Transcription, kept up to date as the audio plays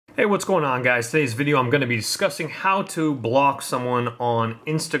Hey, what's going on, guys? Today's video I'm going to be discussing how to block someone on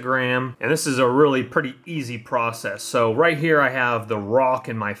Instagram, and this is a really pretty easy process. So right here I have The Rock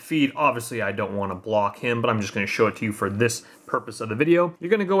in my feed. Obviously I don't want to block him, but I'm just going to show it to you for this purpose of the video. You're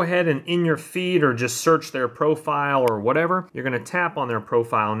going to go ahead and in your feed or just search their profile or whatever, you're going to tap on their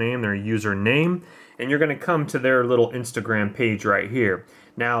profile name, their username, and you're going to come to their little Instagram page right here.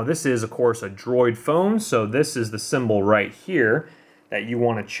 Now this is of course a Droid phone, so this is the symbol right here that you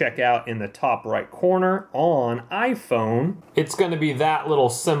want to check out in the top right corner. On iPhone, it's going to be that little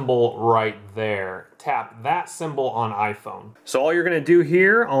symbol right there. Tap that symbol on iPhone. So all you're going to do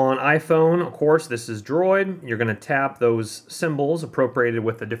here on iPhone, of course, this is Droid. You're going to tap those symbols appropriated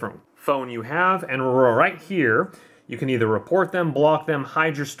with the different phone you have, and right here, you can either report them, block them,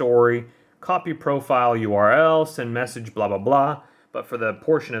 hide your story, copy profile URL, send message, blah, blah, blah. But for the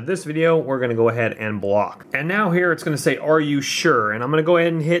portion of this video, we're going to go ahead and block. And now here it's going to say, are you sure? And I'm going to go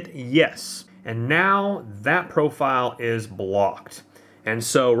ahead and hit yes. And now that profile is blocked. And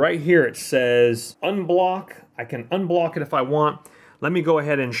so right here it says unblock. I can unblock it if I want. Let me go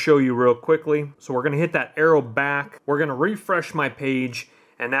ahead and show you real quickly. So we're going to hit that arrow back. We're going to refresh my page.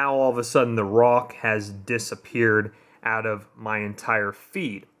 And now all of a sudden The Rock has disappeared out of my entire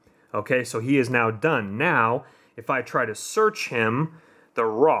feed. Okay, so he is now done. Now, if I try to search him, The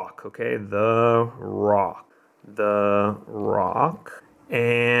Rock, okay, The Rock,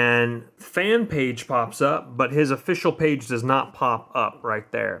 and fan page pops up, but his official page does not pop up right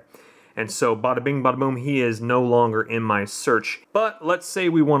there. And so bada bing, bada boom, he is no longer in my search. But let's say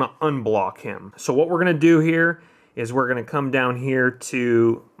we want to unblock him. So what we're going to do here is we're going to come down here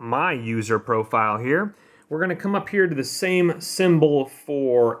to my user profile here. We're going to come up here to the same symbol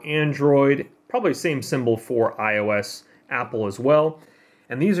for Android, probably the same symbol for iOS, Apple as well.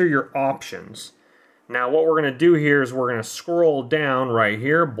 And these are your options. Now what we're going to do here is we're going to scroll down right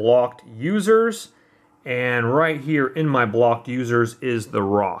here, blocked users, and right here in my blocked users is The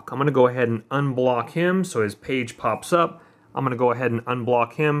Rock. I'm going to go ahead and unblock him so his page pops up. I'm going to go ahead and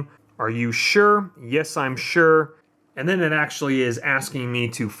unblock him. Are you sure? Yes, I'm sure. And then it actually is asking me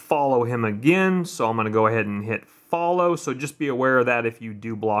to follow him again, so I'm going to go ahead and hit follow. So just be aware of that. If you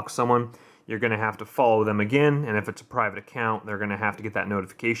do block someone, you're going to have to follow them again, and if it's a private account, they're going to have to get that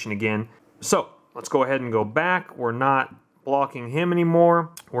notification again. So let's go ahead and go back. We're not blocking him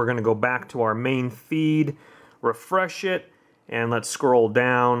anymore. We're going to go back to our main feed, refresh it, and let's scroll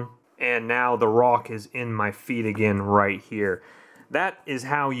down, and now The Rock is in my feed again right here. That is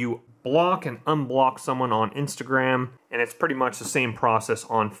how you block and unblock someone on Instagram, and it's pretty much the same process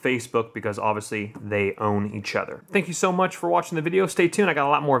on Facebook because obviously they own each other. Thank you so much for watching the video. Stay tuned. I got a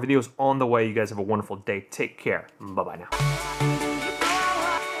lot more videos on the way. You guys have a wonderful day. Take care. Bye-bye now.